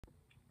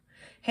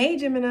Hey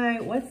Gemini,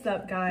 what's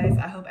up guys?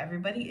 I hope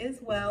everybody is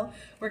well.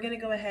 We're gonna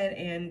go ahead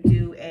and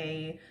do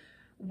a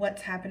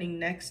what's happening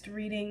next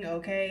reading,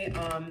 okay?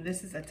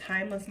 This is a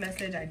timeless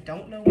message. I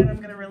don't know when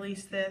I'm gonna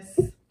release this,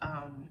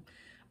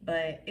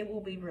 but it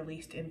will be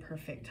released in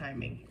perfect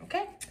timing,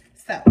 okay?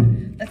 So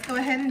let's go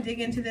ahead and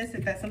dig into this.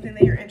 If that's something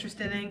that you're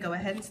interested in, go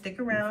ahead and stick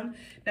around.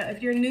 Now,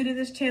 if you're new to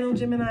this channel,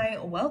 Gemini,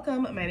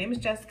 welcome. My name is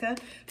Jessica.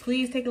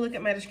 Please take a look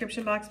at my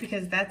description box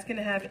because that's going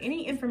to have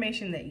any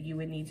information that you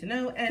would need to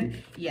know.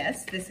 And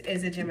yes, this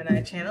is a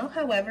Gemini channel.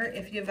 However,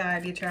 if you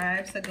vibe, you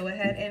tribe, so go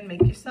ahead and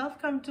make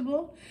yourself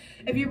comfortable.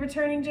 If you're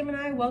returning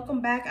Gemini, welcome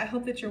back. I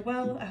hope that you're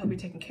well. I hope you're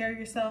taking care of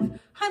yourself.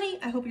 Honey,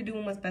 I hope you're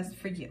doing what's best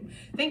for you.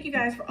 Thank you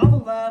guys for all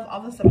the love,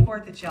 all the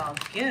support that y'all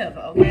give,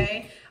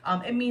 okay?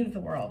 It means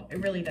the world. It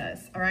really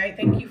does. All right.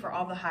 Thank you for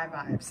all the high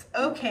vibes.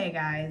 Okay,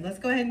 guys, let's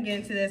go ahead and get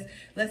into this.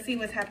 Let's see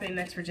what's happening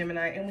next for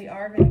Gemini. And we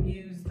are going to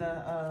use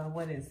the,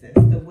 what is this?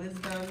 The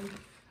Wisdom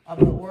of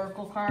the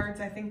Oracle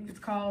cards, I think it's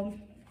called.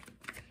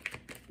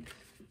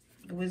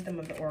 The Wisdom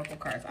of the Oracle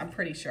cards. I'm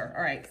pretty sure.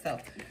 All right. So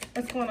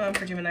what's going on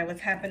for Gemini?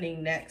 What's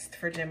happening next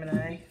for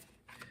Gemini?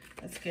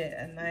 Let's get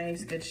a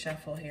nice, good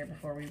shuffle here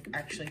before we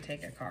actually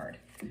take a card.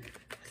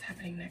 What's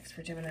happening next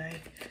for Gemini?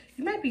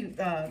 You might be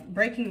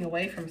breaking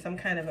away from some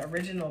kind of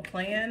original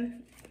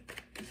plan.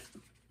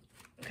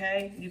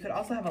 Okay, you could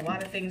also have a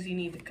lot of things you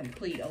need to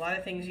complete, a lot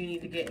of things you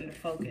need to get into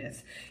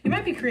focus. You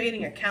might be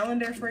creating a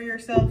calendar for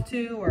yourself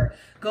too, or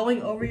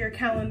going over your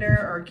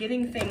calendar or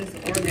getting things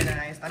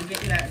organized. I'm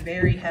getting that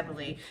very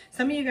heavily.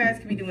 Some of you guys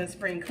could be doing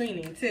spring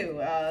cleaning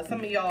too.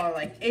 Some of y'all are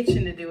like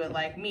itching to do it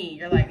like me.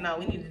 You're like, no,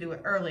 we need to do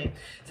it early.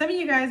 Some of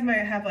you guys might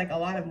have like a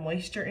lot of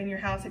moisture in your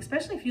house,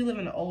 especially if you live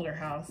in an older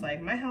house.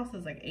 Like my house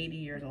is like 80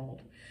 years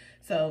old.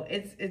 So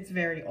it's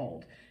very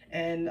old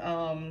and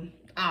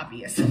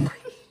obviously,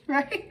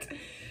 right?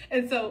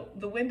 And so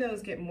the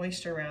windows get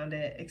moisture around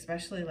it,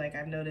 especially like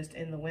I've noticed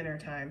in the winter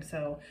time.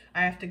 So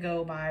I have to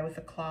go by with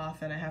a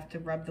cloth and I have to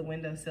rub the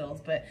windowsills,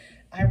 but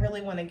I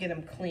really want to get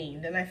them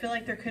cleaned. And I feel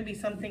like there could be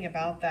something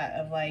about that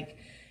of like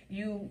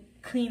you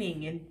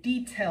cleaning and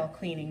detail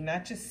cleaning,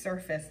 not just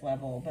surface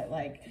level, but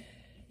like,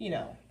 you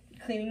know,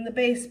 cleaning the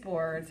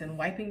baseboards and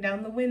wiping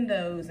down the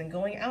windows and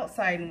going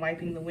outside and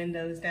wiping the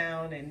windows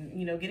down and,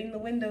 you know, getting the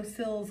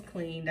windowsills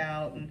cleaned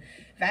out and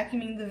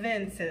vacuuming the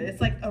vents. And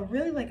it's like a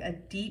really like a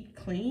deep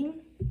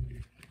clean,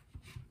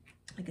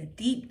 like a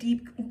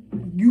deep,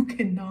 you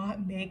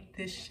cannot make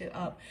this shit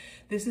up.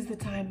 This is the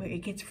time where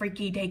it gets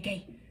freaky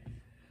deaky.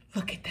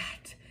 Look at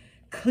that.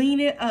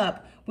 Clean it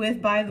up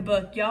with by the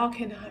book. Y'all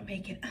cannot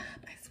make it up.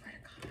 I swear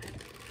to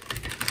God.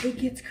 It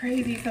gets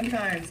crazy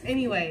sometimes.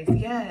 Anyways,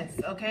 yes,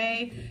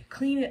 okay?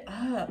 Clean it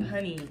up,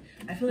 honey.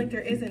 I feel like there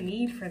is a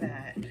need for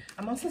that.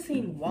 I'm also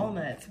seeing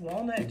walnuts,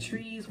 walnut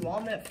trees,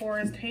 walnut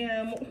forest,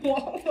 ham.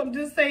 I'm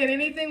just saying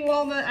anything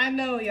walnut, I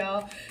know,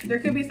 y'all. There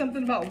could be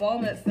something about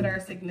walnuts that are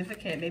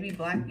significant. Maybe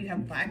you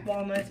have black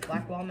walnuts,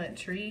 black walnut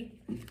tree.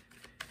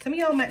 Some of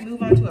y'all might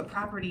move onto a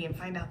property and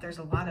find out there's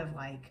a lot of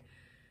like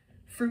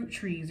fruit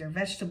trees or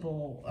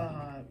vegetable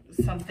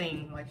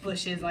something like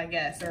bushes, I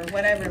guess, or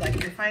whatever.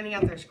 Like you're finding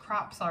out there's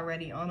crops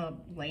already on a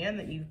land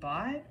that you've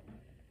bought.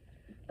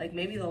 Like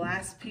maybe the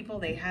last people,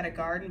 they had a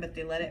garden but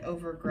they let it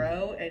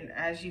overgrow, and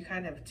as you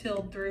kind of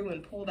tilled through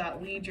and pulled out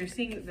weeds, you're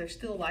seeing that there's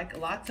still like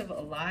lots of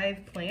alive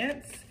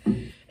plants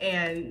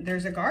and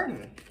there's a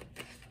garden.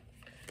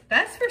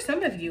 That's for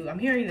some of you. I'm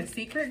hearing a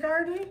secret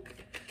garden.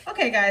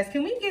 Okay guys,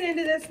 can we get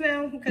into this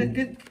now? Because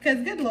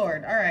good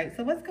Lord. All right,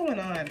 so what's going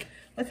on?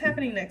 What's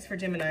happening next for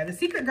Gemini? The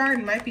Secret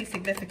Garden might be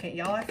significant.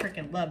 Y'all, I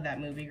freaking love that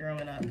movie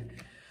growing up.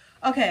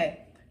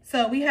 Okay,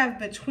 so we have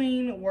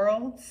Between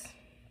Worlds.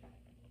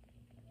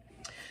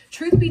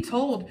 Truth be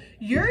told,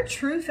 your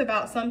truth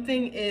about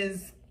something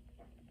is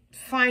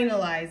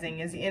finalizing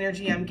is the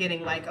energy I'm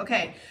getting. Like,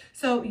 okay,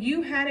 so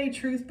you had a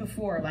truth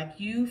before, like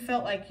you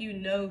felt like you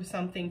know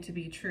something to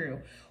be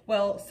true.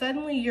 Well,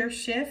 suddenly your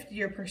shift,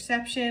 your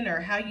perception,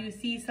 or how you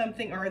see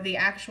something, or the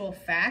actual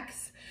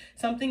facts,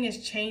 something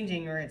is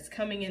changing, or it's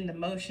coming into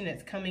motion,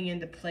 it's coming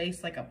into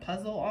place like a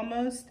puzzle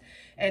almost.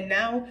 And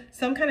now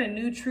some kind of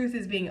new truth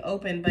is being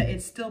opened, but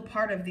it's still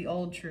part of the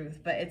old truth,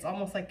 but it's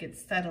almost like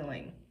it's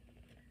settling.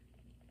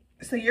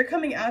 So you're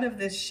coming out of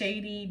this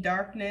shady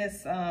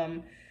darkness,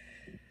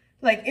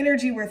 like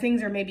energy where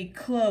things are maybe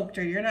cloaked,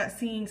 or you're not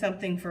seeing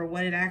something for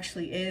what it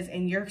actually is,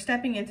 and you're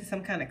stepping into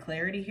some kind of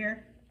clarity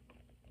here.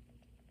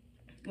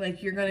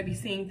 Like you're going to be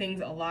seeing things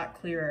a lot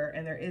clearer,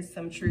 and there is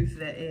some truth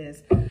that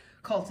is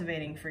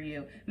cultivating for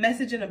you.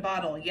 Message in a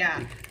bottle.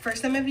 Yeah, for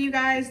some of you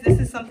guys, this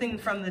is something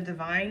from the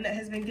divine that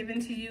has been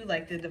given to you.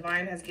 Like the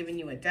divine has given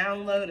you a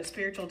download, a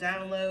spiritual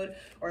download,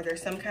 or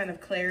there's some kind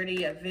of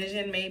clarity, a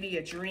vision, maybe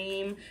a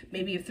dream,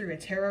 maybe through a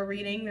tarot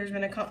reading. There's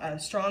been a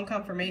strong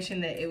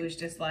confirmation that it was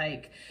just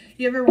like,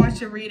 you ever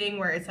watch a reading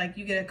where it's like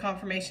you get a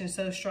confirmation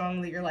so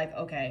strong that you're like,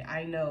 okay,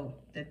 I know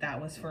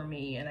that was for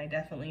me, and I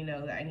definitely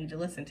know that I need to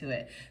listen to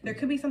it. There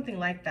could be something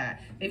like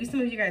that. Maybe some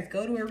of you guys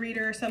go to a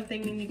reader or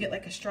something and you get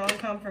like a strong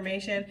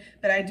confirmation,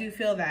 but I do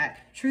feel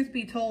that Truth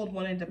Be Told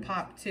wanted to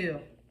pop too.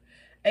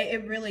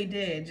 It really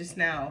did just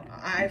now.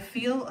 I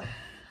feel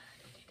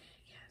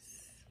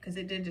because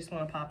it did just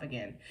want to pop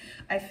again.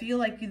 I feel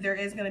like there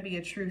is going to be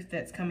a truth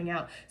that's coming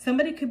out.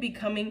 Somebody could be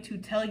coming to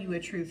tell you a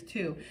truth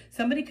too.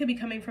 Somebody could be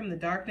coming from the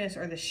darkness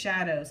or the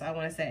shadows, I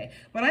want to say.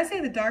 When I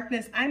say the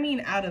darkness, I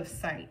mean out of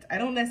sight. I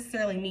don't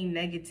necessarily mean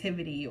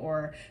negativity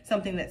or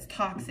something that's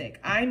toxic.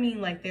 I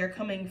mean like they're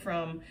coming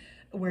from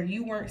where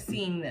you weren't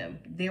seeing them.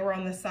 They were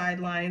on the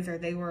sidelines, or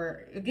they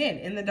were, again,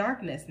 in the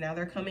darkness. Now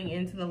they're coming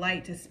into the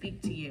light to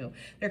speak to you.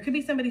 There could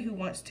be somebody who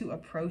wants to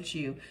approach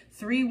you.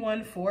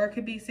 314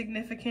 could be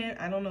significant.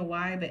 I don't know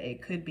why, but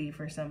it could be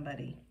for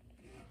somebody.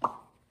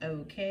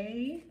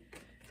 Okay.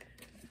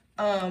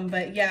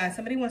 But yeah,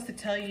 somebody wants to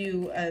tell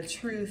you a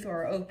truth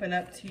or open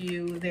up to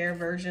you their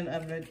version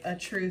of a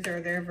truth or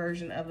their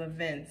version of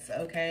events,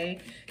 okay?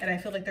 And I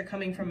feel like they're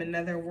coming from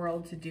another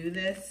world to do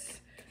this.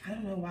 I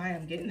don't know why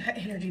I'm getting that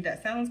energy.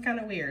 That sounds kind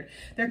of weird.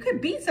 There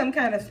could be some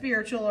kind of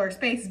spiritual or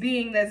space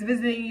being that's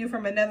visiting you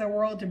from another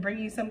world to bring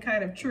you some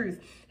kind of truth.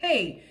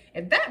 Hey,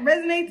 if that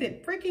resonates,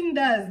 it freaking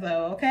does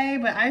though, okay?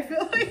 But I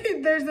feel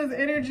like there's this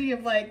energy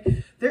of like,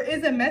 there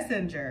is a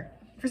messenger.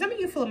 For some of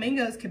you,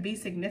 flamingos could be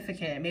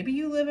significant. Maybe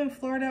you live in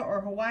Florida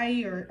or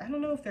Hawaii, or I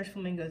don't know if there's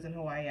flamingos in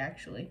Hawaii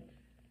actually.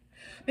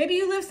 Maybe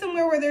you live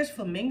somewhere where there's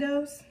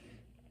flamingos,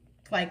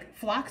 like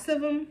flocks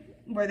of them,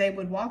 where they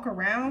would walk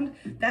around.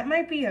 That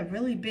might be a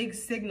really big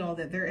signal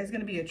that there is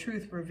going to be a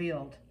truth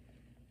revealed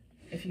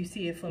if you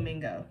see a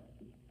flamingo.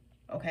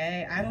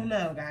 Okay, I don't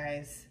know,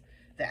 guys.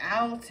 The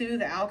owl too,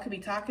 the owl could be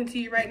talking to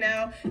you right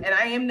now. And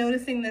I am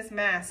noticing this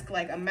mask,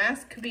 like a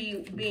mask could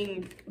be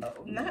being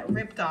not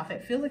ripped off.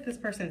 It feels like this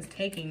person's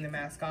taking the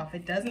mask off.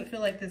 It doesn't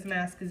feel like this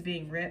mask is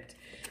being ripped.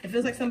 It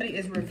feels like somebody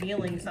is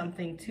revealing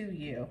something to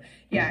you.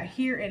 Yeah,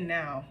 here and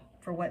now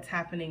for what's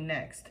happening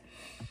next.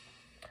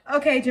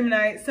 Okay,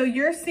 Gemini, so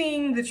you're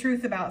seeing the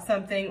truth about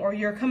something, or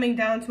you're coming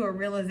down to a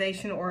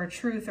realization or a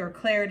truth or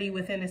clarity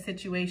within a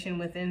situation,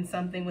 within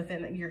something,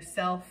 within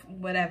yourself,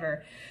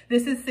 whatever.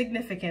 This is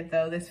significant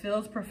though. This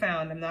feels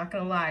profound. I'm not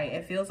going to lie.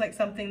 It feels like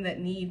something that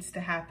needs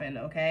to happen,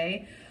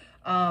 okay?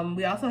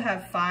 We also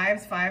have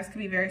fives. Fives could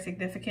be very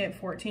significant.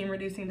 14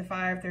 reducing to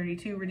 5,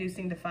 32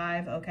 reducing to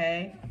 5,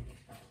 okay?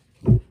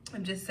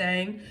 I'm just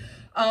saying.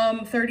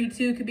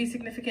 32 could be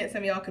significant. Some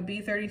of y'all could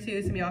be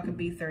 32. Some of y'all could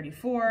be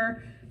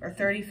 34 or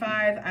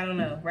 35. I don't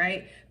know,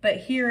 right? But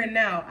here and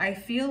now, I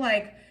feel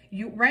like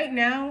you right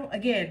now,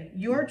 again,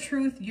 your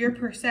truth, your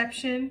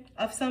perception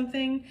of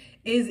something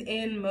is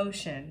in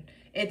motion.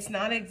 It's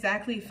not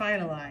exactly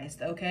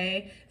finalized,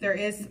 okay? There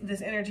is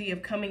this energy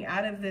of coming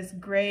out of this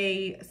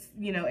gray,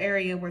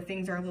 area where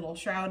things are a little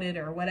shrouded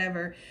or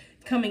whatever,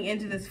 coming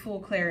into this full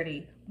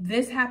clarity.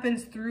 This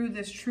happens through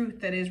this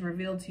truth that is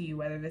revealed to you,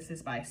 whether this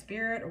is by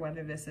spirit or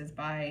whether this is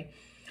by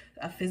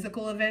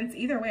physical events.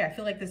 Either way, I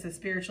feel like this is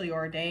spiritually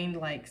ordained,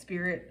 like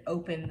spirit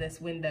opened this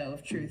window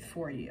of truth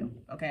for you,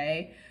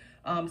 okay?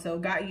 So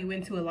got you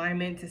into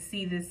alignment to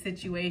see this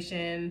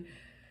situation,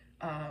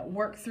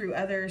 work through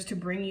others to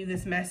bring you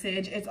this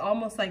message. It's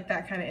almost like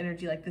that kind of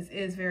energy, like this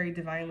is very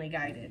divinely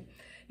guided.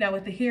 Now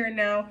with the here and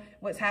now,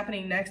 what's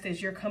happening next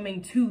is you're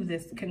coming to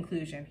this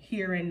conclusion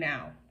here and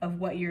now of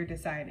what you're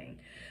deciding.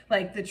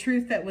 Like the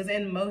truth that was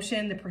in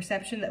motion, the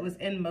perception that was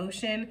in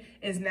motion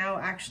is now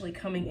actually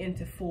coming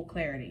into full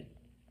clarity.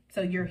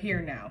 So you're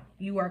here now.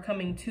 You are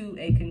coming to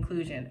a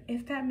conclusion,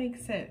 if that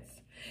makes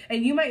sense.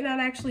 And you might not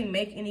actually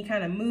make any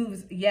kind of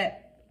moves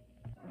yet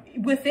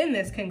within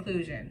this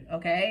conclusion,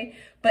 okay?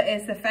 But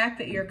it's the fact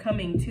that you're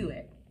coming to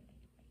it,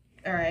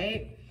 all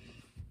right?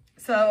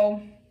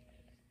 So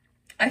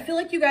I feel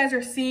like you guys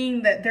are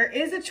seeing that there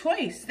is a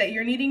choice that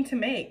you're needing to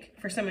make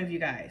for some of you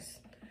guys.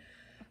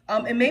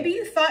 And maybe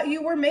you thought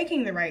you were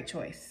making the right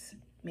choice.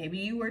 Maybe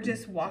you were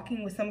just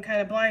walking with some kind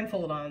of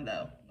blindfold on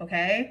though,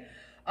 okay?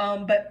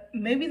 But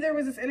maybe there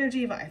was this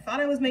energy of I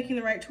thought I was making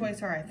the right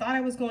choice, or I thought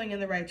I was going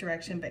in the right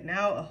direction, but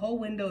now a whole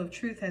window of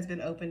truth has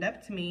been opened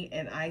up to me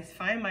and I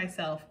find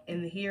myself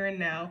in the here and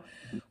now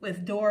with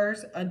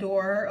a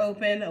door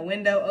open, a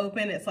window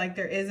open. It's like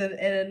there is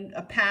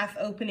a path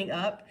opening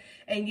up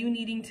and you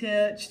needing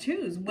to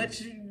choose what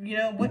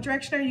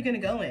direction are you going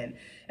to go in?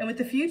 And with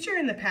the future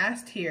and the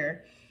past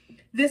here,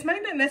 this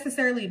might not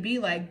necessarily be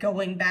like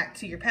going back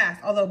to your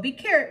past, although be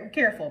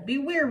careful, be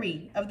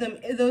wary of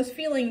those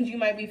feelings you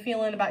might be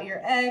feeling about your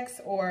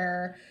ex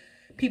or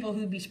people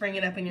who be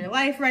springing up in your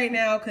life right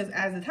now. Because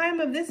at the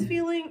time of this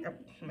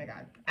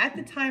at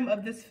the time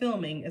of this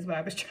filming is what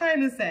I was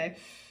trying to say.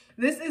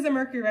 This is a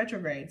Mercury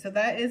retrograde. So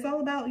that is all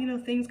about,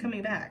 things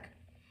coming back.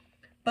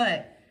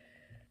 But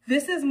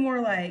this is more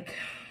like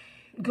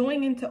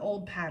going into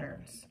old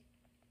patterns,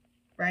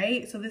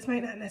 right? So this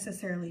might not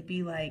necessarily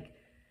be like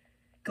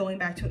going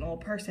back to an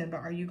old person, but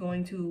are you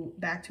going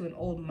back to an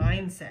old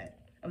mindset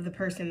of the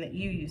person that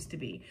you used to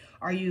be?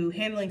 Are you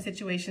handling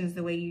situations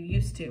the way you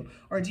used to?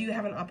 Or do you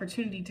have an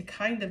opportunity to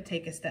kind of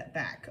take a step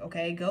back,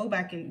 okay? Go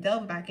back and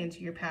delve back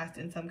into your past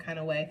in some kind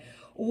of way,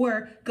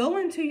 or go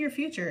into your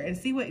future and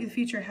see what the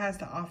future has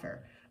to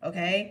offer,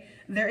 okay?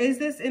 There is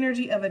this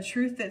energy of a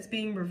truth that's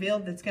being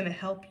revealed that's going to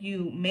help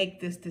you make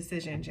this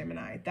decision,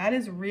 Gemini. That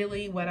is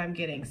really what I'm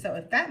getting. So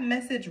if that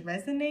message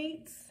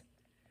resonates,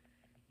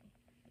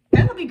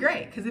 that that'll be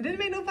great because it didn't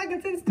make no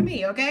fucking sense to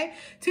me, okay?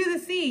 To the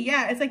sea,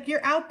 yeah, it's like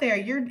you're out there.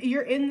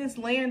 You're in this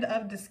land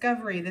of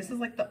discovery. This is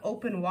like the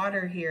open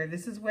water here.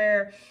 This is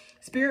where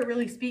Spirit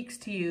really speaks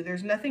to you.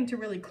 There's nothing to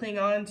really cling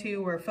on to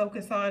or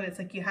focus on. It's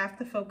like you have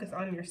to focus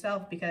on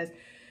yourself because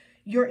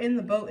you're in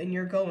the boat and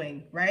you're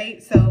going,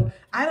 right? So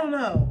I don't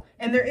know.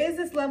 And there is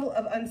this level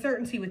of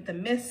uncertainty with the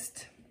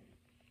mist.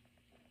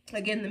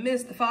 Again, the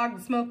mist, the fog,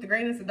 the smoke, the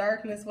grayness, the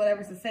darkness,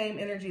 whatever. It's the same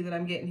energy that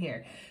I'm getting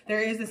here. There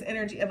is this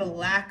energy of a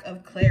lack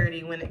of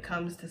clarity when it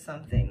comes to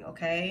something,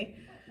 okay?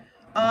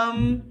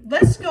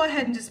 Let's go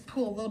ahead and just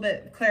pull a little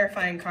bit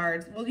clarifying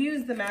cards. We'll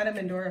use the Madame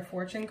Endora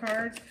Fortune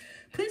cards.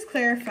 Please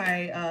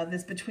clarify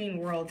this between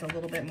worlds a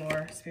little bit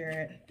more,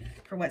 Spirit,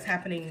 for what's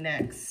happening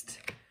next.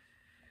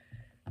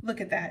 Look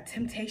at that.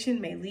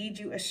 Temptation may lead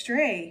you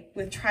astray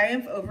with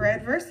triumph over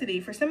adversity.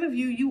 For some of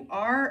you, you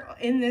are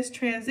in this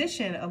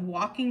transition of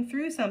walking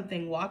through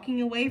something,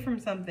 walking away from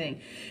something.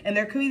 And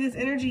there could be this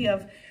energy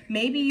of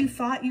maybe you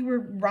thought you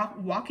were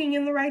walking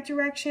in the right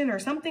direction or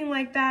something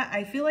like that.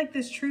 I feel like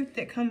this truth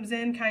that comes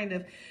in kind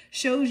of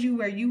shows you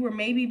where you were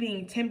maybe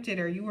being tempted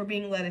or you were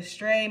being led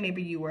astray.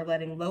 Maybe you were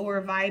letting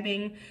lower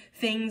vibing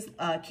things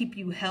keep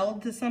you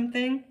held to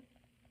something.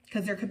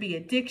 Because there could be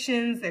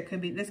addictions, this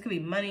could be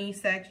money,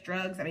 sex,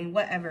 drugs, I mean,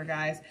 whatever,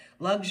 guys.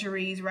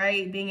 Luxuries,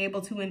 right? Being able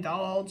to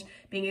indulge,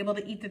 being able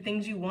to eat the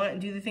things you want and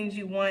do the things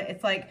you want.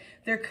 It's like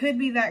there could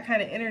be that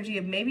kind of energy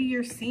of maybe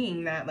you're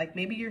seeing that. Like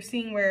maybe you're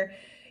seeing where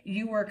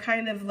you were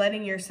kind of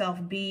letting yourself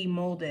be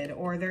molded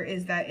or there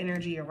is that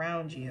energy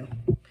around you.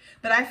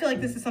 But I feel like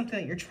this is something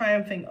that you're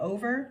triumphing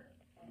over.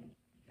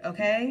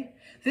 Okay?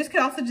 This could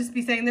also just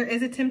be saying there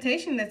is a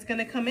temptation that's going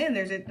to come in.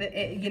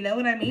 You know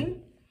what I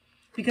mean?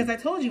 Because I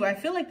told you, I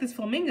feel like this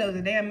flamingo is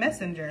a damn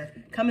messenger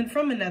coming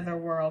from another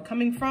world,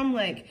 coming from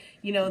like,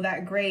 you know,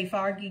 that gray,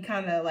 foggy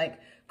kind of like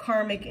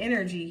karmic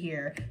energy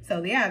here.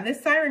 So yeah,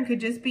 this siren could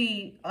just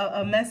be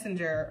a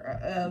messenger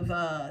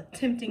of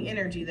tempting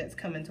energy that's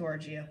coming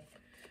towards you.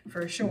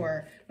 For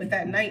sure. With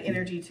that night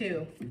energy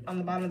too on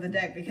the bottom of the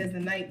deck, because the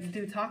knights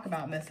do talk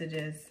about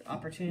messages,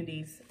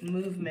 opportunities,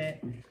 movement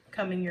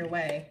coming your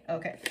way.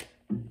 Okay.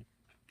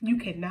 You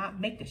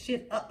cannot make the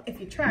shit up if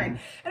you try. And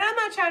I'm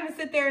not trying to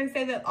sit there and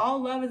say that all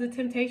love is a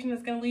temptation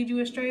that's going to lead you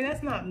astray.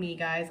 That's not me,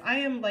 guys. I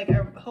am like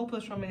a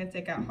hopeless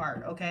romantic at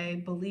heart, okay?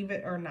 Believe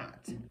it or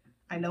not.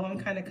 I know I'm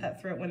kind of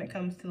cutthroat when it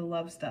comes to the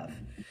love stuff.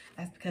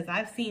 That's because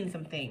I've seen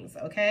some things,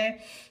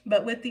 okay?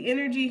 But with the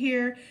energy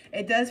here,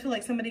 it does feel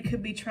like somebody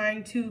could be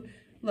trying to,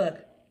 look,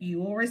 you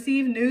will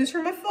receive news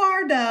from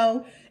afar,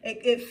 though.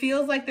 It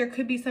feels like there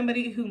could be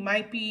somebody who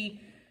might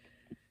be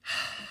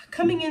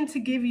coming in to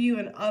give you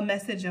a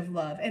message of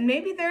love. And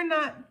maybe they're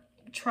not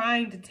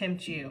trying to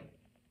tempt you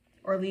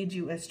or lead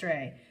you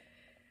astray.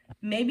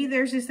 Maybe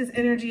there's just this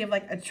energy of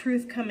like a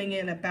truth coming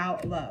in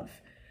about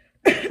love.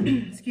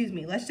 Excuse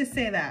me. Let's just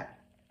say that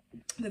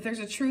there's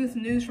a truth,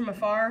 news from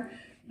afar,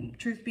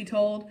 truth be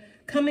told,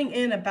 coming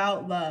in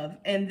about love.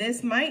 And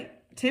this might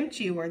tempt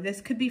you, or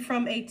this could be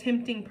from a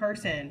tempting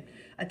person,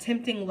 a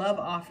tempting love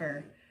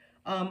offer.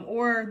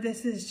 Or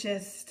this is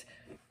just,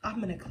 I'm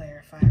going to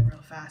clarify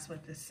real fast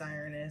what this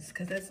siren is,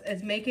 because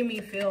it's making me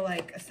feel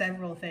like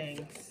several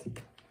things.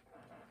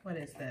 What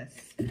is this?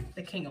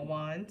 The King of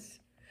Wands.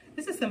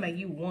 This is somebody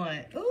you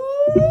want.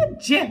 Ooh,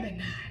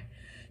 Gemini.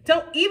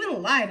 Don't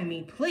even lie to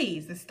me,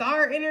 please. The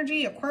star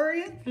energy,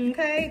 Aquarius,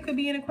 okay? It could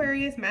be an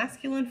Aquarius,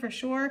 masculine for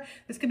sure.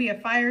 This could be a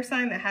fire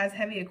sign that has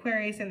heavy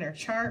Aquarius in their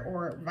chart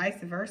or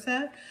vice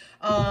versa.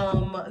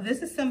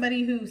 This is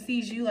somebody who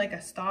sees you like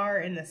a star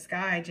in the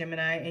sky,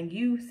 Gemini, and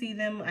you see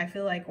them, I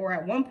feel like, or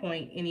at one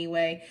point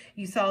anyway,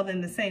 you saw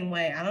them the same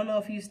way. I don't know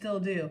if you still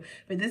do,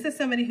 but this is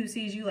somebody who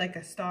sees you like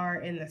a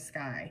star in the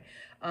sky.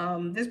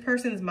 This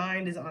person's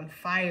mind is on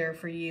fire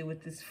for you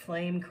with this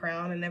flame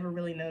crown. I never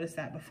really noticed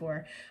that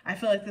before. I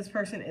feel like this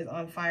person is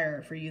on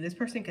fire for you. This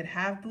person could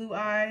have blue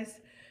eyes.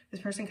 This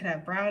person could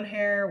have brown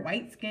hair,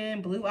 white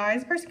skin, blue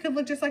eyes. This person could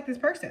look just like this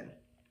person.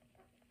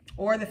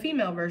 Or the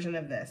female version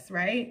of this,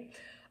 right?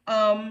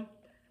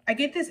 I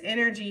get this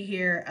energy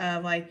here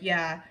of like,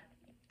 yeah,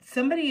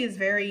 somebody is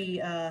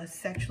very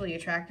sexually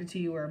attracted to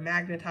you or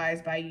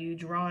magnetized by you,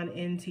 drawn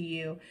into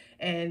you,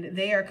 and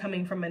they are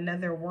coming from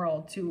another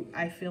world to,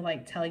 I feel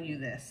like, tell you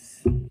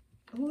this.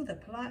 Ooh, the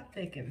plot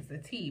thickens. The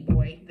tea,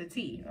 boy. The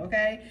tea,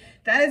 okay?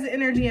 That is the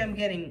energy I'm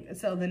getting.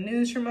 So the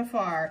news from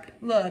afar.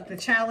 Look, the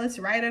chalice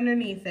right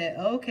underneath it.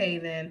 Okay,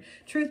 then.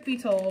 Truth be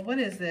told, what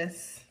is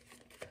this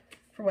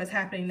for what's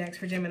happening next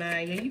for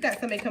Gemini? Yeah, you got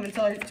somebody coming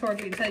towards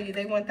you to tell you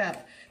they want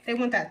that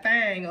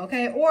thing,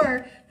 okay?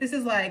 Or this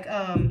is like,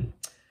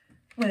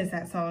 what is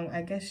that song?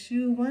 I guess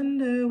you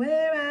wonder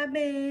where I've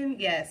been.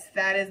 Yes,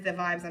 that is the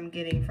vibes I'm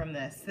getting from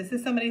this. This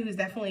is somebody who's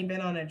definitely been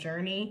on a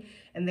journey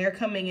and they're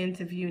coming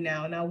into view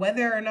now. Now,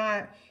 whether or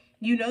not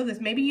you know this,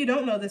 maybe you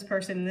don't know this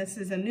person. This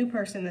is a new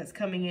person that's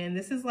coming in.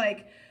 This is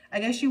like, I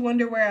guess you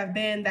wonder where I've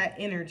been, that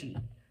energy.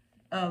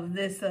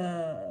 this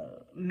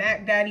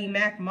Mac Daddy,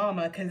 Mac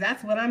Mama, because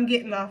that's what I'm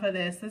getting off of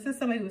this. This is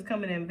somebody who's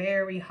coming in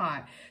very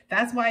hot.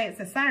 That's why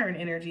it's a siren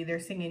energy. They're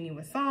singing you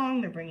a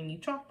song. They're bringing you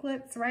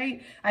chocolates,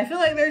 right? I feel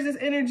like there's this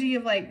energy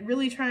of like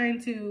really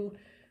trying to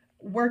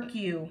work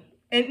you.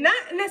 And not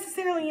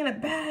necessarily in a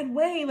bad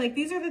way. Like,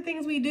 these are the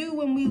things we do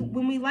when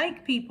we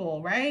like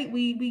people, right?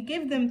 We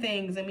give them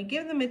things and we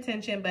give them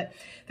attention, but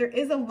there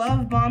is a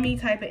love bomby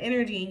type of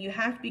energy, and you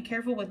have to be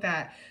careful with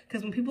that.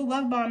 Because when people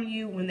love bomb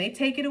you, when they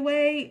take it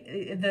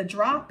away, the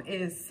drop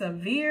is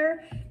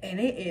severe and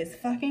it is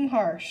fucking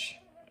harsh.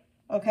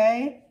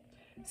 Okay?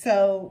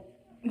 So,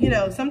 you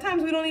know,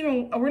 sometimes we're not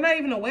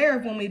even aware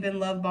of when we've been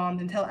love bombed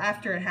until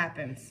after it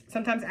happens.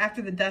 Sometimes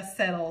after the dust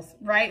settles,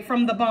 right?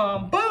 From the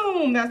bomb,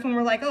 boom, that's when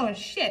we're like, oh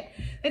shit,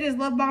 they just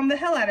love bombed the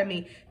hell out of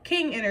me.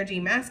 King energy,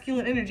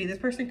 masculine energy. This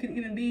person could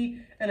even be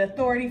an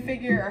authority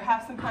figure or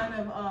have some kind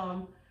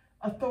of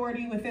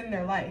authority within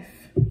their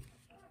life.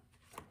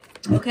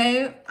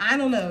 Okay, I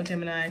don't know,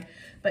 Gemini.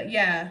 But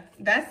yeah,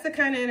 that's the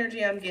kind of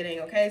energy I'm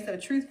getting, okay? So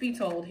truth be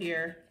told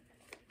here,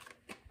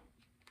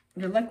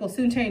 your luck will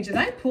soon change. Did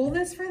I pull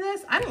this for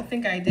this? I don't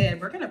think I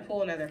did. We're going to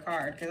pull another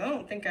card because I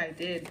don't think I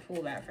did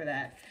pull that for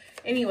that.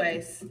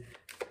 Anyways,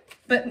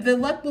 but the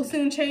luck will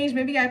soon change.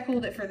 Maybe I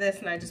pulled it for this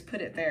and I just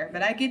put it there.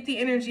 But I get the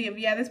energy of,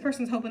 yeah, this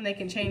person's hoping they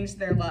can change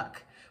their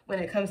luck when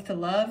it comes to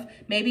love.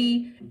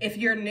 Maybe if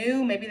you're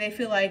new, maybe they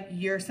feel like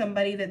you're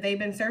somebody that they've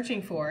been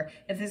searching for.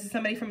 If this is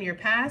somebody from your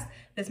past,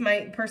 this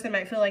person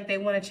might feel like they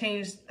want to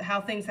change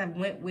how things have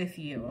went with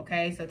you,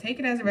 okay? So take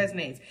it as it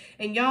resonates.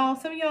 And y'all,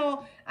 some of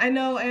y'all, I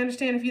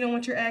understand if you don't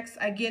want your ex,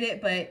 I get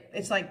it, but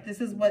it's like,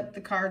 this is what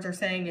the cards are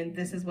saying and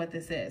this is what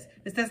this is.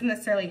 This doesn't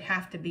necessarily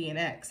have to be an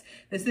ex.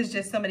 This is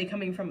just somebody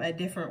coming from a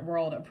different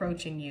world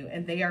approaching you,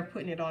 and they are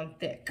putting it on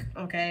thick,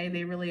 okay?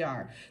 They really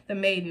are. The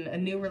Maiden, a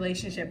new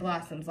relationship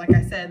blossoms. Like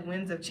I said,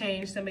 winds of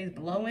change, somebody's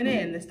blowing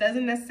in. This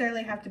doesn't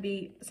necessarily have to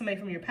be somebody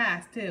from your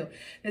past too.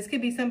 This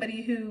could be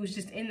somebody who's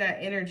just in that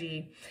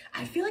energy.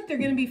 I feel like they're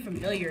going to be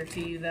familiar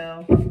to you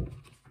though.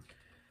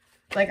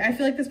 Like, I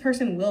feel like this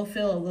person will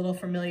feel a little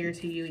familiar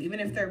to you, even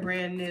if they're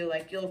brand new.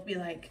 Like, you'll be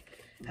like,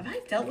 have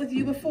I dealt with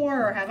you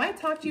before? Or have I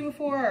talked to you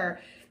before?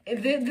 Or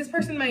this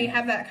person might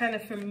have that kind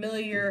of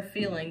familiar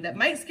feeling that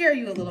might scare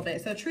you a little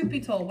bit. So truth be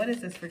told, what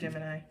is this for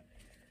Gemini?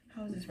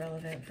 How is this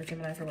relevant for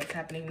Gemini for what's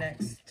happening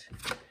next?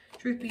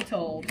 Truth be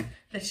told,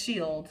 the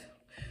Shield.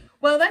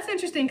 Well, that's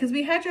interesting because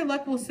we had your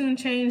luck will soon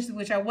change,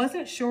 which I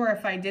wasn't sure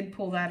if I did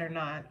pull that or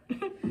not.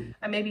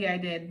 Maybe I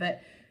did,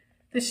 but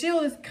the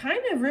Shield is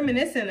kind of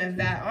reminiscent of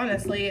that,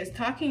 honestly. It's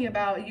talking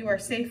about you are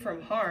safe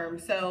from harm.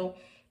 So,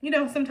 you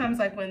know, sometimes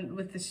like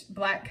with the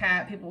black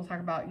cat, people will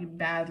talk about you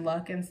bad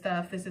luck and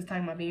stuff. This is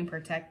talking about being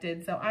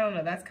protected. So I don't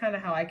know. That's kind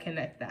of how I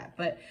connect that.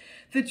 But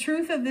the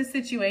truth of this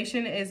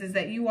situation is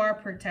that you are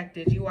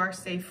protected. You are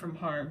safe from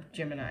harm,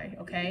 Gemini,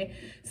 okay?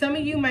 Some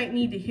of you might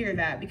need to hear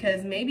that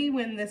because maybe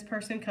when this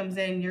person comes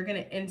in, you're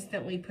going to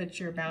instantly put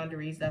your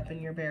boundaries up and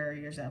your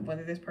barriers up,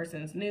 whether this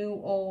person's new,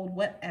 old,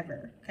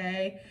 whatever,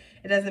 okay?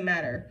 It doesn't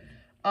matter.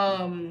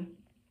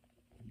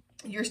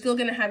 You're still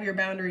going to have your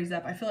boundaries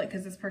up. I feel like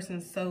because this person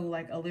is so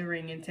like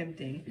alluring and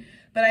tempting.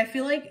 But I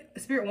feel like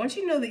Spirit wants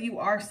you to know that you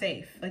are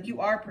safe, like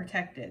you are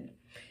protected.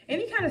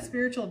 Any kind of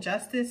spiritual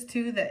justice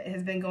too that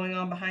has been going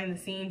on behind the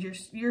scenes,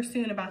 you're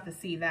soon about to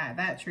see that.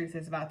 That truth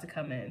is about to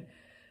come in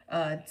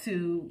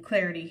to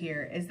clarity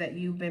here, is that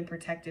you've been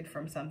protected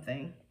from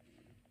something.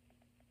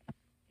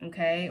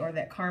 Okay, or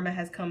that karma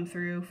has come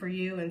through for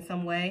you in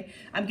some way.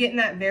 I'm getting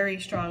that very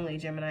strongly,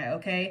 Gemini,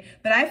 okay?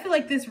 But I feel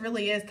like this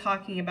really is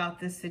talking about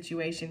this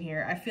situation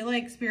here. I feel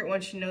like Spirit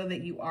wants you to know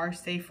that you are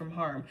safe from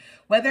harm.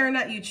 Whether or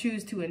not you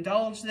choose to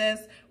indulge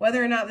this,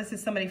 whether or not this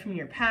is somebody from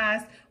your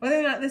past, whether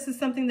or not this is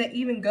something that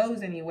even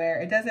goes anywhere,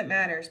 it doesn't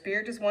matter.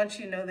 Spirit just wants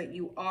you to know that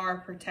you are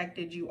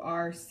protected, you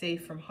are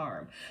safe from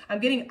harm. I'm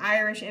getting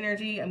Irish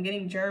energy, I'm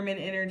getting German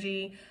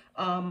energy,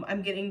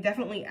 I'm getting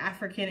definitely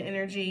African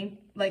energy,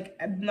 like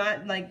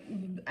not like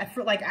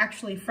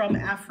actually from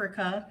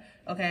Africa,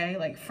 okay,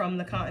 like from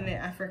the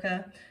continent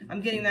Africa.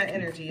 I'm getting that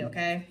energy,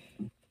 okay?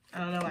 I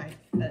don't know why,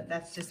 but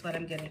that's just what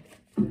I'm getting.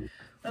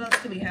 What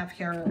else do we have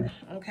here?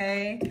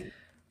 Okay,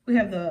 we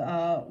have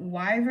the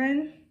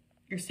Wyvern.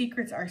 Your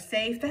secrets are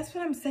safe. That's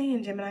what I'm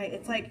saying, Gemini.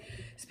 It's like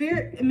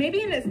Spirit, maybe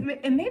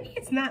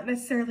it's not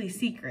necessarily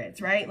secrets,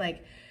 right?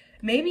 Like,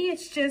 maybe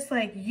it's just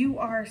like you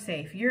are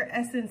safe. Your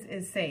essence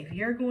is safe.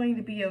 You're going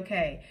to be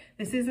okay.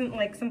 This isn't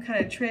like some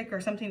kind of trick or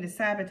something to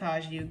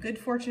sabotage you. Good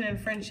fortune and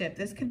friendship.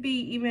 This could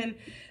be even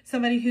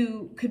somebody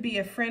who could be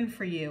a friend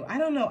for you. I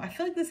don't know. I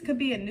feel like this could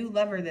be a new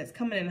lover that's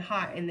coming in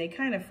hot and they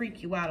kind of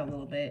freak you out a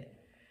little bit.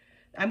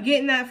 I'm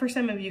getting that for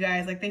some of you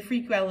guys. Like, they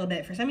freak you out a little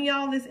bit. For some of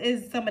y'all, this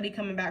is somebody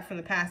coming back from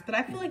the past. But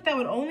I feel like that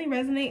would only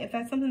resonate if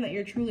that's something that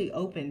you're truly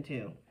open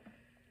to.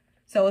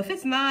 So if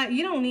it's not,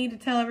 you don't need to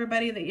tell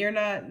everybody that you're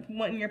not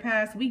wanting your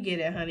past. We get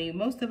it, honey.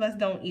 Most of us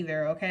don't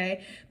either,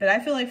 okay? But I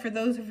feel like for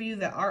those of you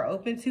that are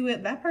open to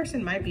it, that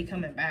person might be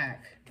coming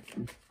back.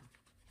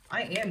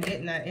 I am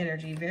getting that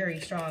energy very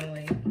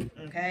strongly,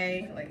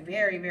 okay? Like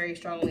very, very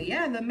strongly.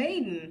 Yeah, the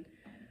Maiden.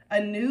 a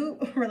new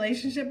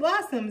relationship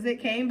blossoms.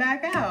 It came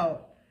back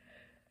out.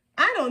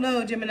 I don't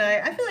know,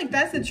 Gemini. I feel like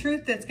that's the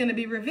truth that's going to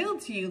be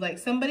revealed to you. Like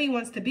somebody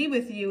wants to be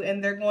with you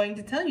and they're going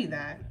to tell you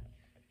that.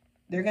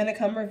 They're going to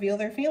come reveal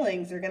their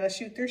feelings. They're going to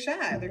shoot their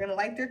shot. They're going to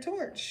light their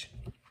torch.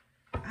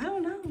 I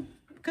don't know.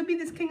 It could be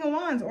this King of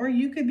Wands, or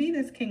you could be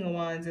this King of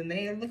Wands and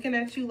they are looking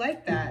at you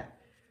like that.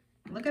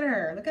 Look at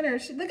her. Look at her.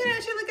 She looking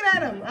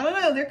at him. I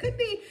don't know. There could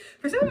be,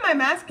 for some of my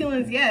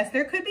masculines, yes,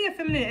 there could be a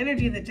feminine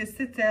energy that just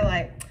sits there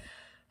like,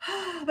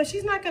 but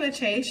she's not going to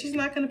chase. She's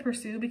not going to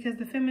pursue because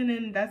the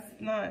feminine, that's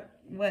not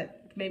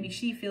what maybe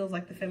she feels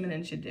like the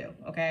feminine should do.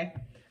 Okay.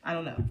 I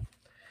don't know.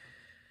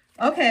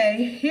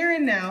 Okay. Here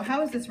and now,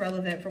 how is this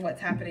relevant for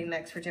what's happening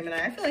next for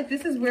Gemini? I feel like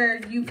this is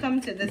where you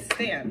come to this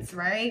stance,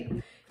 right?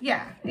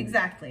 Yeah,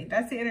 exactly.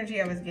 That's the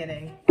energy I was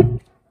getting.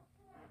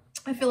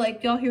 I feel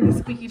like y'all hear the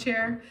squeaky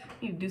chair.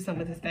 You need to do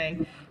something with this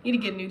thing. You need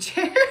to get a new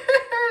chair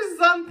or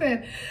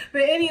something.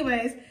 But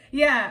anyways,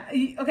 yeah.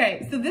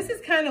 Okay, so this is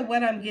kind of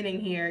what I'm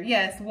getting here.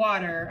 Yes,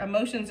 water.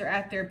 Emotions are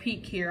at their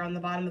peak here on the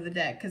bottom of the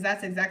deck because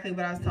that's exactly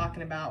what I was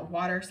talking about.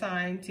 Water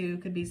sign too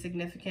could be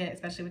significant,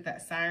 especially with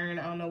that siren.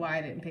 I don't know why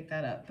I didn't pick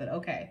that up, but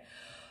okay.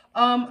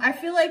 I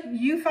feel like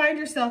you find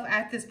yourself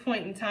at this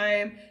point in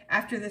time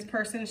after this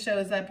person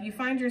shows up, you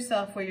find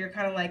yourself where you're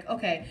kind of like,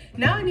 okay,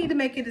 now I need to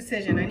make a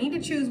decision. I need to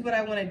choose what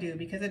I want to do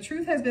because the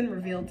truth has been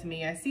revealed to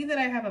me. I see that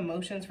I have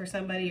emotions for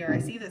somebody, or I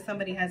see that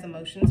somebody has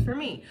emotions for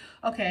me.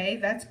 Okay,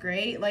 that's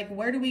great. Like,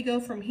 where do we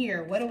go from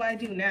here? What do I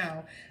do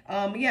now?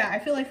 Yeah, I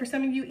feel like for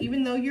some of you,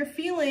 even though you're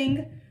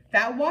feeling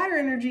that water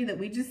energy that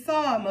we just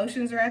saw,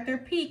 emotions are at their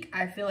peak.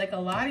 I feel like a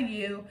lot of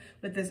you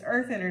with this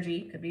earth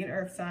energy, could be an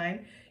earth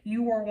sign,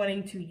 you are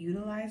wanting to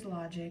utilize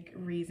logic,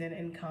 reason,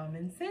 and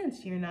common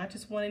sense. You're not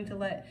just wanting to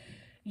let,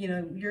 you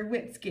know, your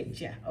wits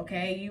get you,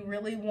 okay? You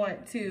really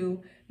want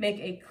to make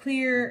a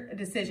clear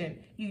decision.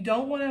 You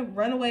don't want to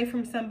run away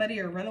from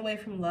somebody or run away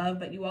from love,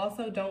 but you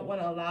also don't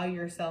want to allow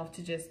yourself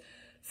to just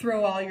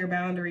throw all your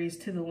boundaries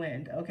to the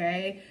wind,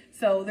 okay?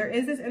 So there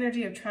is this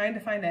energy of trying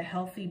to find a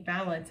healthy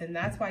balance, and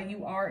that's why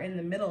you are in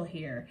the middle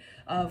here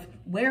of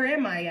where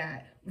am I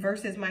at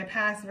versus my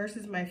past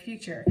versus my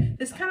future.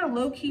 This kind of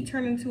low-key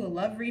turned into a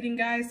love reading,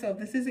 guys, so if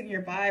this isn't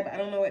your vibe, I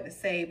don't know what to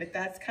say, but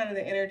that's kind of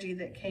the energy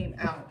that came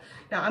out.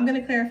 Now, I'm going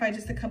to clarify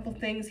just a couple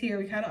things here.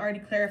 We kind of already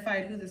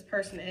clarified who this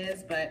person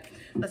is, but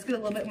let's get a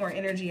little bit more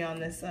energy on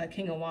this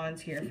King of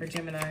Wands here for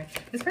Gemini.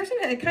 This person,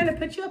 it kind of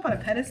puts you up on a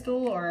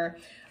pedestal, or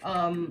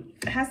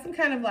has some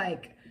kind of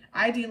like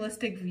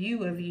idealistic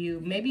view of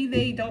you. Maybe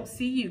they don't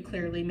see you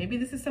clearly. Maybe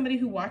this is somebody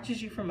who watches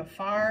you from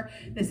afar.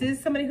 This is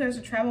somebody who has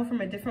to travel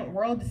from a different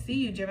world to see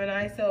you,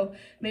 Gemini. So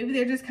maybe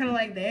they're just kind of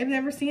like, they've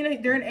never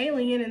seen they're an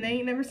alien and they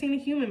ain't never seen a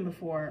human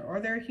before. Or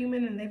they're a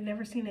human and they've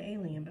never seen an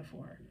alien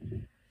before,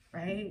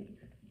 right?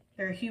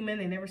 They're a human,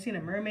 they've never seen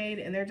a mermaid,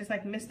 and they're just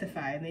like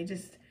mystified. And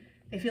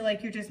they feel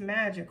like you're just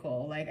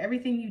magical. Like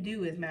everything you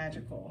do is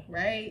magical,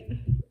 right?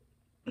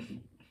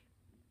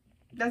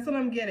 That's what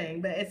I'm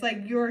getting. But it's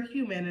like you're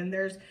human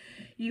and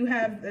you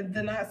have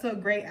the not so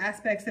great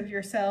aspects of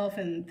yourself,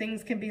 and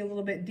things can be a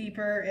little bit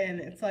deeper.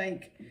 And it's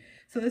like,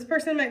 so this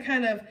person might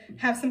kind of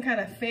have some kind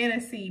of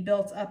fantasy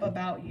built up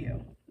about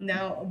you.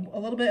 Now, a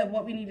little bit of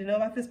what we need to know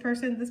about this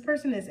person. This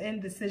person is in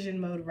decision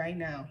mode right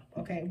now.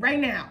 Okay, right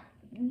now,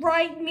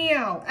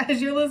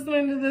 as you're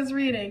listening to this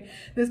reading,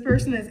 this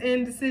person is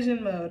in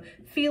decision mode,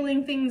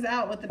 feeling things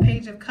out with the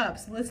Page of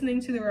Cups,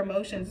 listening to their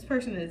emotions. This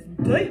person is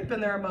deep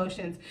in their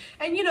emotions.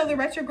 And, you know, the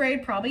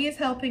retrograde probably is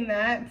helping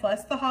that,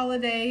 plus the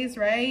holidays,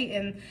 right?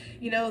 And,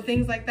 you know,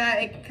 things like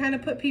that. It kind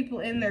of put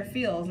people in their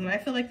feels. And I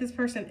feel like this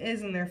person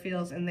is in their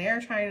feels, and they are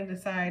trying to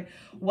decide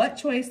what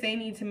choice they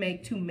need to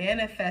make to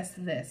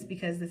manifest this,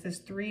 because this is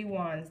 3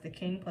 wands. The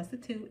king plus the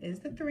 2 is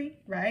the 3,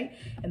 right?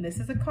 And this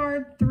is a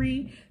card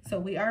 3. So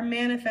we are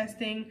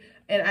manifesting,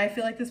 and I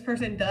feel like this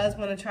person does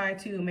want to try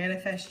to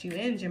manifest you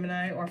in,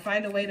 Gemini, or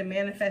find a way to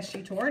manifest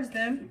you towards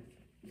them.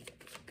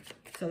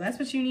 So that's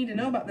what you need to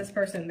know about this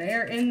person. They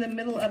are in the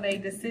middle of a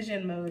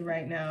decision mode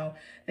right now.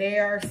 They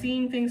are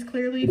seeing things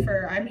clearly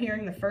for, I'm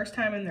hearing, the first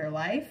time in their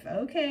life.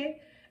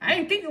 Okay. I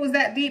didn't think it was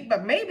that deep,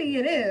 but maybe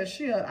it is.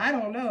 Shit, I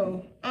don't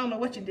know. I don't know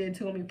what you did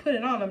to them. You put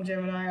it on them,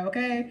 Gemini,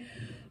 okay?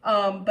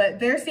 But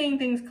they're seeing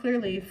things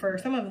clearly for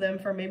some of them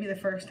for maybe the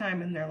first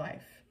time in their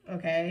life,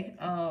 okay?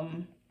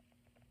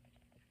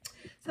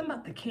 Something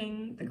about the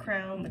king, the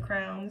crown.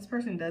 This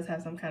person does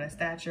have some kind of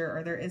stature,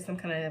 or there is some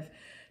kind of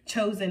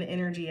chosen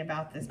energy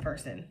about this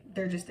person.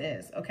 There just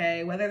is,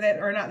 okay? Whether that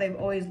or not they've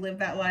always lived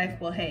that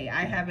life, well, hey,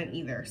 I haven't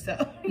either.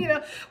 So, you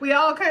know, we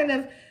all kind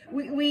of,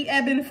 we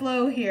ebb and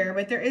flow here,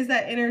 but there is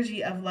that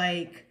energy of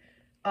like,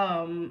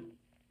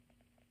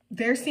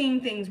 they're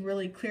seeing things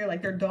really clear,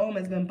 like their dome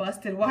has been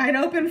busted wide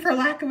open, for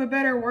lack of a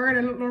better word.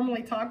 I don't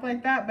normally talk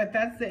like that, but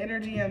that's the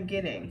energy I'm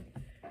getting.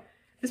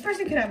 This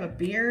person could have a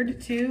beard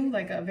too,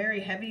 like a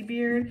very heavy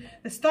beard.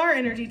 The star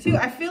energy too.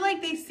 I feel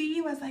like they see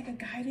you as like a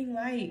guiding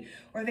light,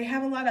 or they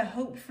have a lot of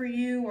hope for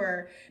you,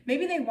 or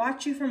maybe they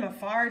watch you from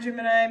afar,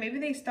 Gemini. Maybe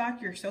they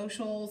stalk your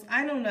socials.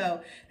 I don't know.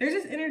 There's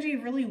this energy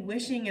of really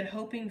wishing and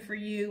hoping for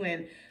you,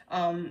 and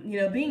you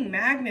know, being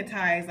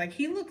magnetized. Like,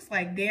 he looks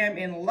like damn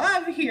in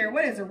love here.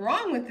 What is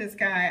wrong with this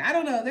guy? I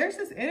don't know. There's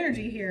this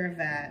energy here of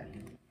that.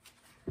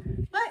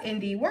 What in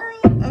the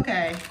world?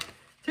 Okay.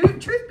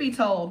 Truth be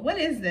told, what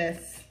is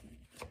this?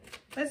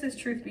 Let's just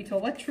truth be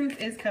told. What truth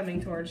is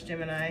coming towards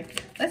Gemini?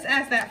 Let's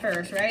ask that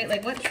first, right?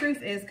 Like, what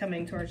truth is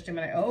coming towards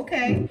Gemini?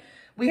 Okay.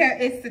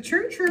 It's the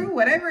true,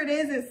 whatever it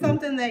is, it's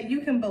something that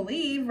you can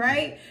believe,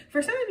 right?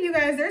 For some of you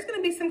guys, there's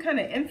going to be some kind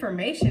of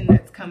information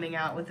that's coming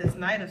out with this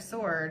Knight of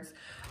Swords.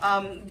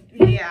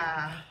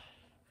 Yeah.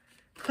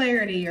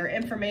 Clarity or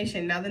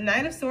information. Now, the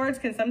Knight of Swords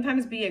can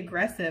sometimes be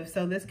aggressive.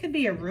 So this could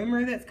be a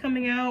rumor that's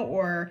coming out,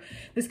 or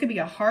this could be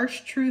a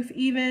harsh truth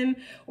even,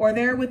 or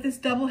there with this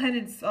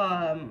double-headed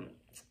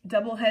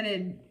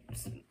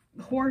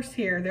horse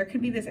here, there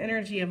could be this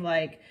energy of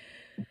like,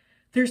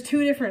 there's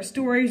two different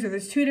stories, or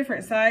there's two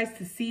different sides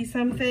to see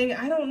something.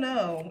 I don't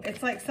know.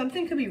 It's like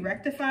something could be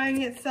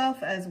rectifying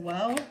itself as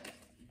well.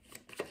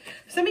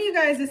 Some of you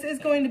guys, this is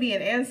going to be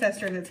an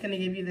ancestor that's going to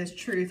give you this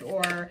truth,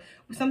 or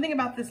something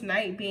about this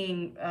knight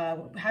being,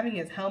 having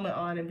his helmet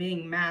on and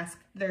being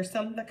masked. There's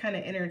some kind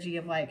of energy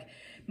of like,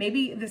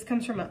 maybe this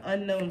comes from an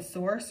unknown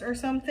source or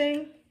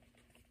something.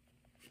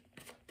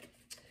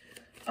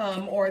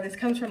 Or this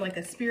comes from like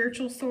a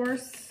spiritual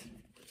source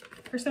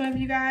for some of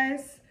you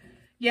guys.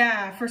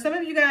 Yeah, for some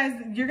of you guys,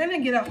 you're going to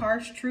get a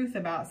harsh truth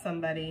about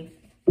somebody.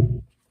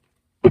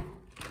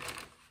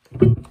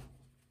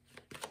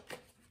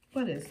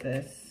 What is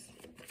this?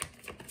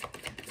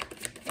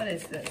 What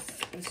is this?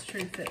 This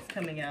truth that's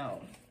coming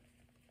out.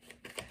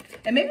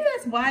 And maybe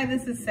that's why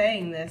this is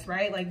saying this,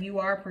 right? Like, you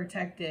are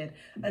protected.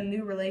 A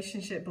new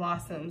relationship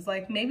blossoms.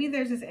 Like, maybe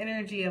there's this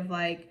energy of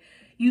like,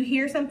 you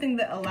hear something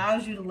that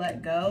allows you to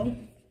let go.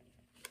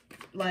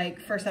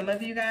 Like, for some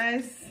of you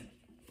guys.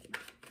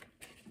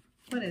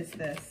 What is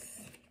this?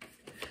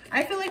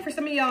 I feel like for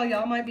some of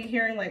y'all might be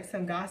hearing like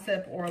some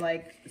gossip or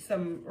like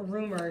some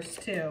rumors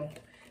too,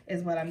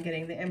 is what I'm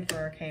getting. The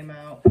Emperor came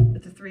out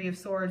with the Three of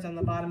Swords on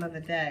the bottom of the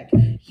deck.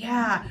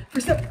 Yeah,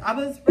 for some, I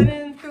was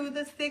running through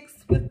the sticks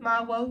with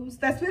my woes.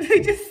 That's what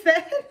they just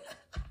said.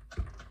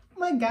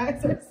 My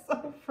guys are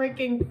so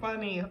freaking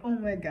funny. Oh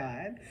my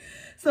God.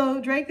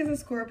 So Drake is a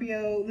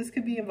Scorpio. This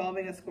could be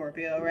involving a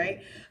Scorpio,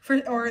 right?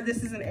 Or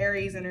this is an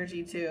Aries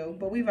energy too,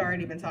 but we've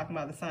already been talking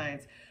about the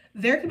signs.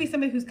 There could be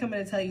somebody who's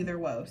coming to tell you their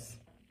woes.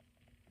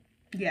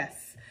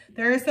 Yes.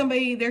 There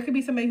could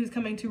be somebody who's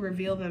coming to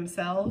reveal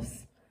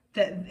themselves,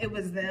 that it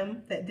was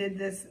them that did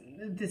this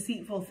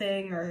deceitful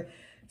thing, or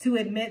to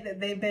admit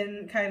that they've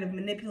been kind of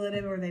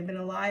manipulative, or they've been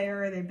a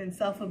liar, or they've been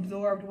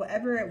self-absorbed,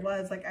 whatever it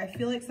was. Like, I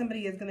feel like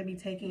somebody is going to be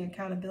taking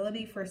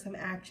accountability for some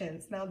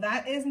actions. Now,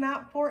 that is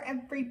not for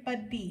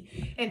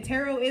everybody. And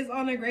tarot is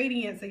on a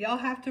gradient, so y'all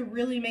have to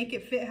really make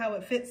it fit how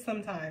it fits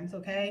sometimes,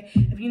 okay?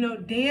 If you know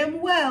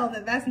damn well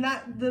that that's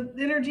not the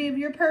energy of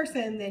your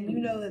person, then you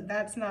know that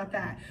that's not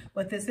that.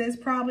 What this is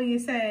probably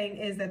saying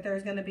is that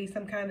there's going to be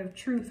some kind of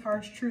truth,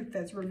 harsh truth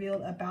that's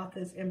revealed about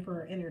this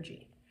Emperor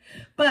energy.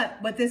 But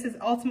what this is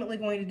ultimately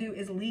going to do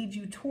is lead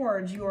you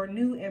towards your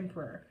new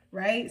Emperor,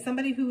 right?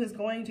 Somebody who is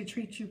going to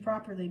treat you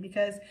properly,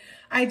 because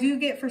I do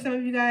get, for some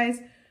of you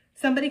guys,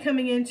 somebody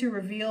coming in to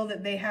reveal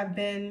that they have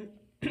been,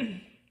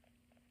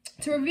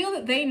 to reveal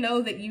that they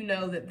know that you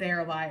know that they're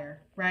a liar,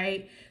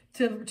 right?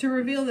 To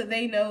reveal that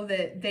they know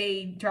that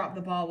they dropped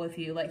the ball with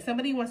you. Like,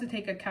 somebody wants to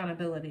take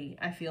accountability,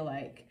 I feel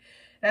like.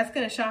 That's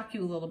going to shock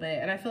you a little bit.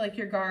 And I feel like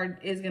your guard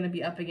is going to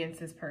be up against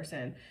this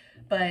person.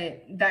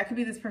 But that could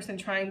be this person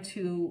trying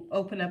to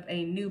open up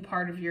a new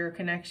part of your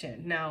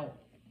connection. Now,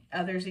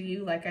 others of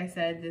you, like I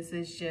said, this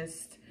is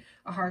just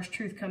a harsh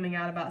truth coming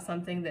out about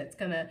something that's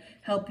going to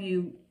help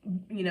you,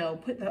 you know,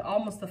 put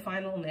almost the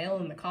final nail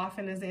in the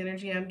coffin is the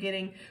energy I'm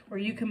getting, where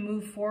you can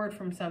move forward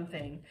from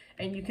something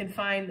and you can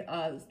find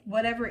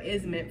whatever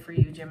is meant for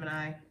you,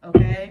 Gemini,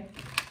 okay?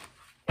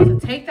 So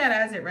take that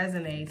as it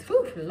resonates.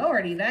 Whew,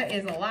 Lordy, that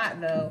is a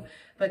lot though,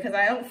 because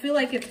I don't feel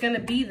like it's going to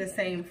be the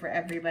same for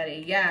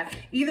everybody. Yeah,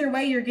 either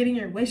way, you're getting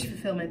your wish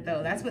fulfillment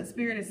though. That's what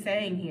Spirit is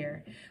saying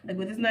here. Like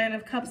with this Nine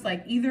of Cups,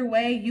 like either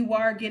way, you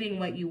are getting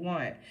what you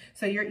want.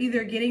 So you're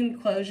either getting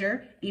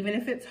closure, even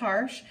if it's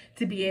harsh,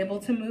 to be able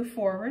to move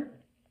forward,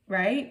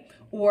 right?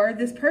 Or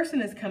this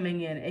person is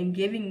coming in and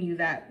giving you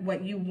that,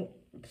 what you,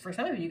 for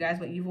some of you guys,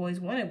 what you've always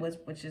wanted was,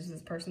 which is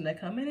this person to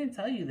come in and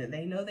tell you that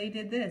they know they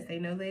did this, they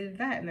know they did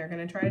that, and they're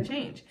going to try to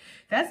change.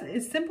 That's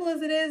as simple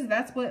as it is.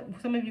 That's what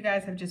some of you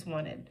guys have just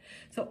wanted.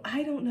 So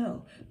I don't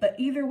know, but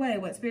either way,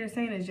 what Spirit is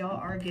saying is y'all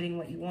are getting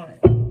what you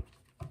want.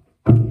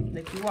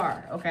 Like you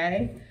are,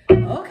 okay?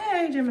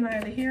 Okay,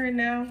 Gemini, the here and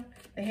now,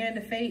 the hand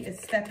of fate is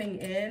stepping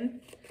in.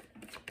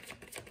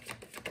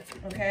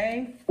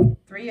 Okay?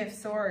 Three of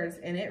Swords,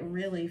 and it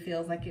really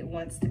feels like it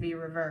wants to be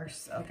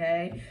reversed,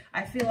 okay?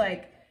 I feel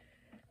like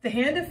The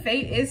hand of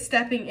fate is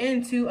stepping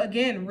in to,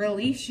 again,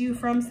 release you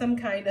from some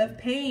kind of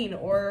pain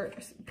or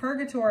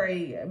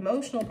purgatory,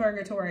 emotional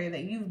purgatory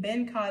that you've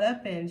been caught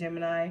up in,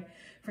 Gemini.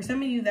 For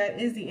some of you,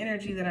 that is the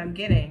energy that I'm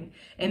getting.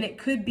 And it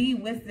could be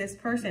with this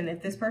person.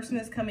 If this person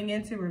is coming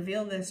in to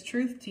reveal this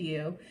truth to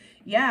you,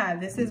 yeah,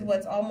 this is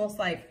what's almost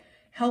like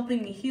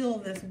helping me heal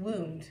this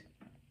wound,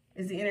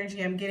 is the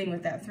energy I'm getting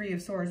with that Three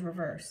of Swords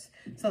reverse.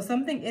 So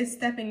something is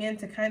stepping in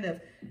to kind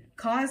of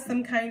cause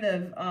some kind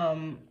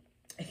of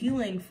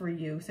healing for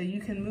you so you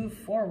can move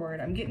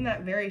forward. I'm getting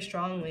that very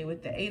strongly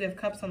with the Eight of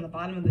Cups on the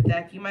bottom of the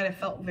deck. You might have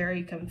felt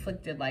very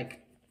conflicted, like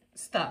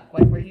stuck,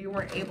 like where you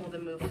weren't able to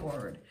move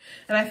forward.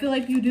 And I feel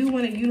like you do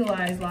want to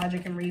utilize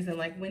logic and reason,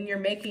 like when you're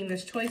making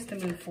this choice to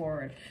move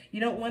forward. You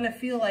don't want to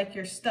feel like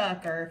you're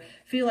stuck or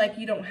feel like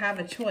you don't have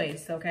a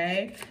choice,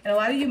 okay? And a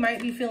lot of you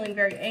might be feeling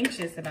very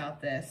anxious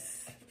about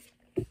this.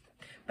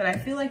 But I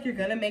feel like you're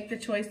going to make the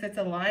choice that's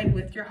aligned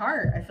with your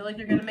heart. I feel like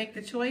you're going to make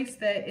the choice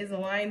that is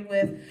aligned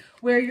with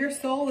where your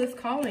soul is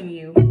calling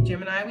you.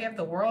 Gemini, we have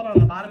the World on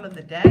the bottom of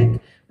the deck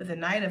with the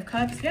Knight of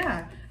Cups.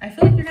 Yeah, I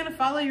feel like you're going to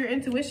follow your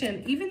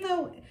intuition, even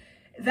though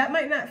that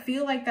might not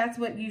feel like that's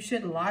what you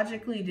should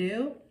logically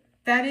do.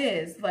 That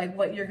is like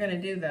what you're going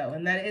to do, though.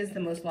 And that is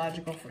the most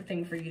logical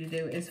thing for you to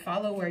do, is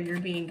follow where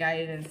you're being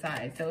guided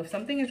inside. So if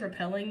something is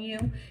repelling you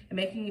and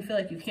making you feel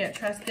like you can't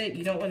trust it,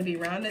 you don't want to be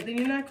around it, then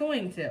you're not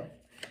going to.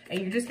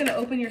 And you're just going to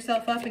open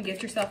yourself up and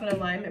get yourself in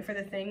alignment for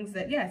the things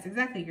that, yes,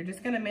 exactly. You're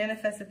just going to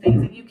manifest the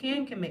things that you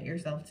can commit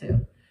yourself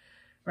to,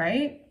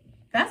 right?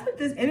 That's what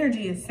this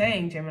energy is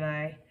saying,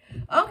 Gemini.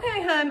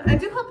 Okay, hun, I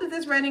do hope that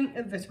this reading,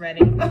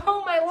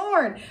 oh my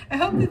Lord. I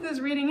hope that this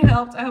reading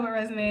helped. I hope it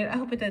resonated. I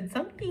hope it did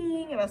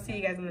something. And I'll see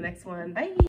you guys in the next one. Bye.